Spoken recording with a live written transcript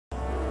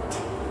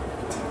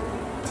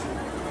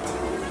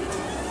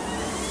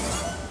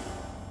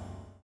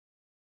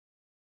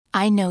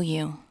I Know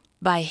You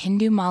by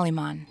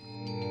Hindumaliman.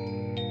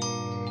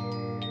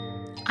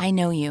 I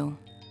know you.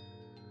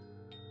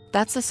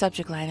 That's the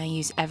subject line I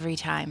use every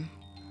time.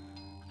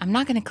 I'm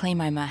not going to claim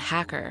I'm a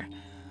hacker.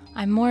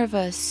 I'm more of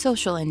a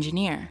social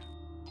engineer.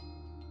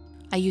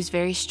 I use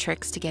various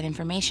tricks to get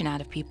information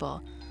out of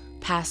people.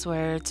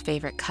 Passwords,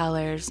 favorite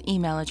colors,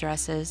 email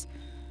addresses.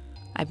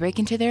 I break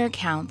into their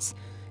accounts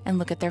and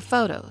look at their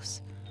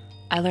photos.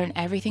 I learn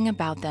everything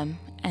about them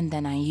and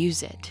then I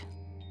use it.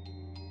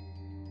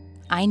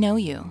 I know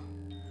you.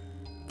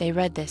 They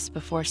read this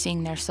before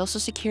seeing their social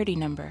security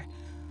number,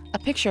 a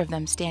picture of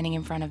them standing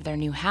in front of their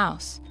new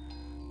house,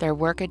 their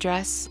work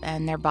address,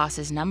 and their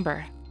boss's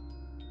number.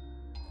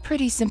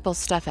 Pretty simple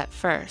stuff at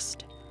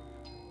first.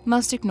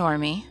 Most ignore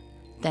me,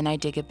 then I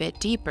dig a bit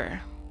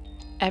deeper.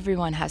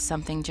 Everyone has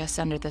something just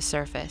under the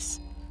surface,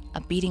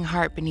 a beating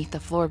heart beneath the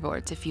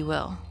floorboards, if you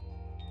will.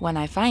 When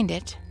I find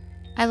it,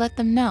 I let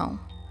them know.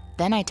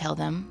 Then I tell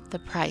them the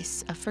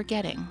price of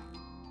forgetting.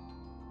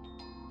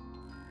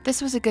 This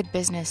was a good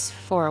business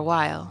for a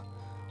while.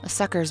 A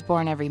sucker's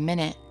born every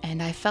minute,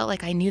 and I felt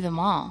like I knew them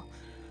all.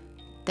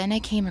 Then I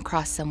came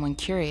across someone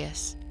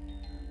curious.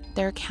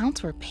 Their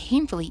accounts were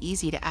painfully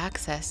easy to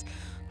access,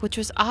 which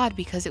was odd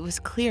because it was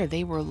clear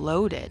they were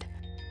loaded.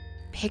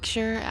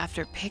 Picture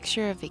after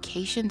picture of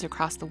vacations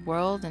across the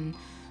world and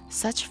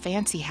such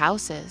fancy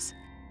houses.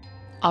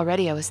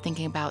 Already I was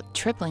thinking about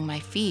tripling my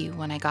fee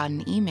when I got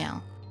an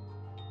email.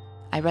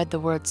 I read the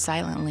words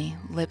silently,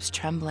 lips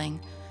trembling,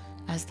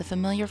 as the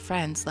familiar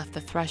friends left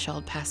the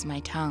threshold past my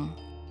tongue.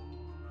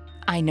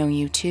 I know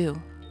you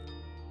too.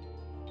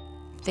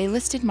 They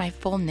listed my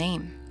full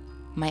name,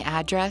 my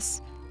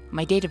address,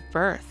 my date of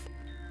birth.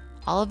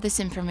 All of this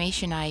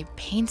information I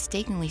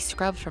painstakingly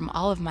scrubbed from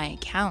all of my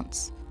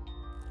accounts.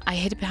 I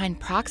hid behind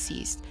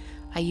proxies.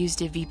 I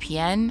used a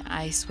VPN.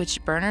 I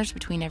switched burners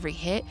between every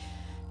hit,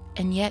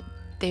 and yet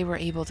they were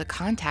able to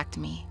contact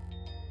me.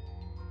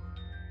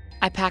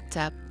 I packed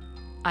up.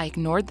 I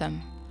ignored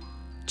them,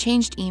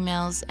 changed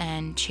emails,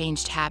 and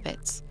changed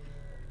habits.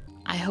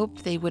 I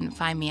hoped they wouldn't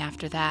find me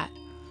after that,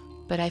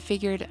 but I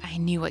figured I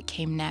knew what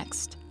came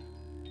next.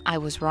 I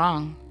was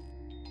wrong.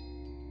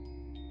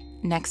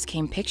 Next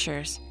came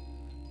pictures.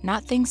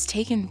 Not things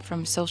taken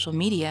from social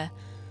media,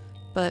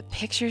 but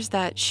pictures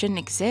that shouldn't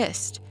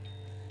exist.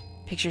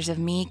 Pictures of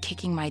me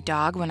kicking my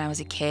dog when I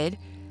was a kid.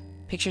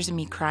 Pictures of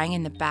me crying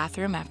in the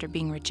bathroom after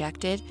being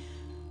rejected.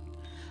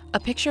 A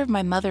picture of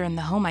my mother in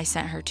the home I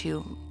sent her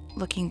to,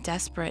 looking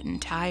desperate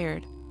and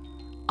tired.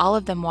 All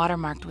of them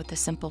watermarked with the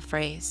simple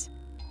phrase,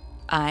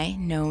 I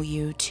know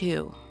you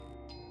too.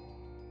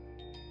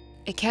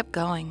 It kept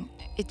going.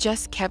 It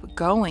just kept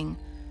going.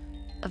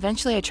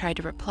 Eventually I tried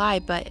to reply,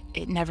 but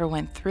it never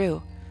went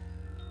through.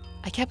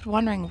 I kept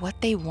wondering what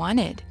they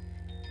wanted.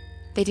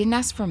 They didn't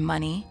ask for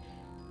money.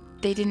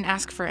 They didn't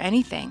ask for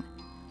anything.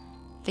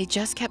 They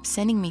just kept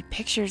sending me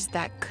pictures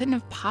that couldn't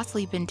have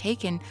possibly been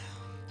taken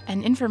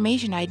and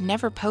information I'd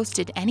never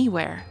posted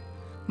anywhere.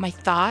 My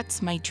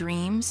thoughts, my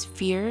dreams,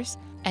 fears,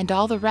 and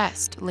all the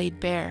rest laid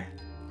bare.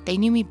 They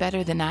knew me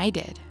better than I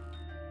did.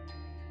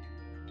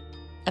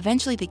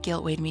 Eventually the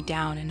guilt weighed me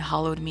down and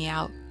hollowed me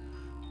out.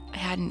 I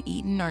hadn't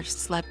eaten or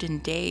slept in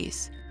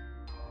days.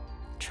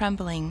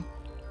 Trembling,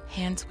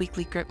 hands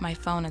weakly gripped my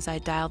phone as I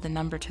dialed the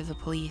number to the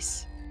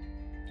police.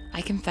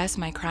 I confessed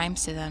my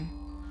crimes to them.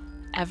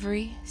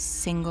 Every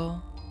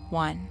single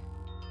one.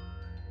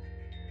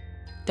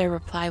 Their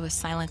reply was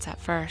silence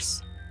at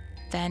first.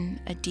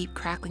 Then a deep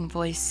crackling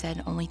voice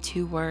said only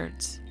two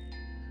words.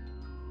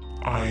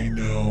 I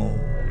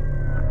know.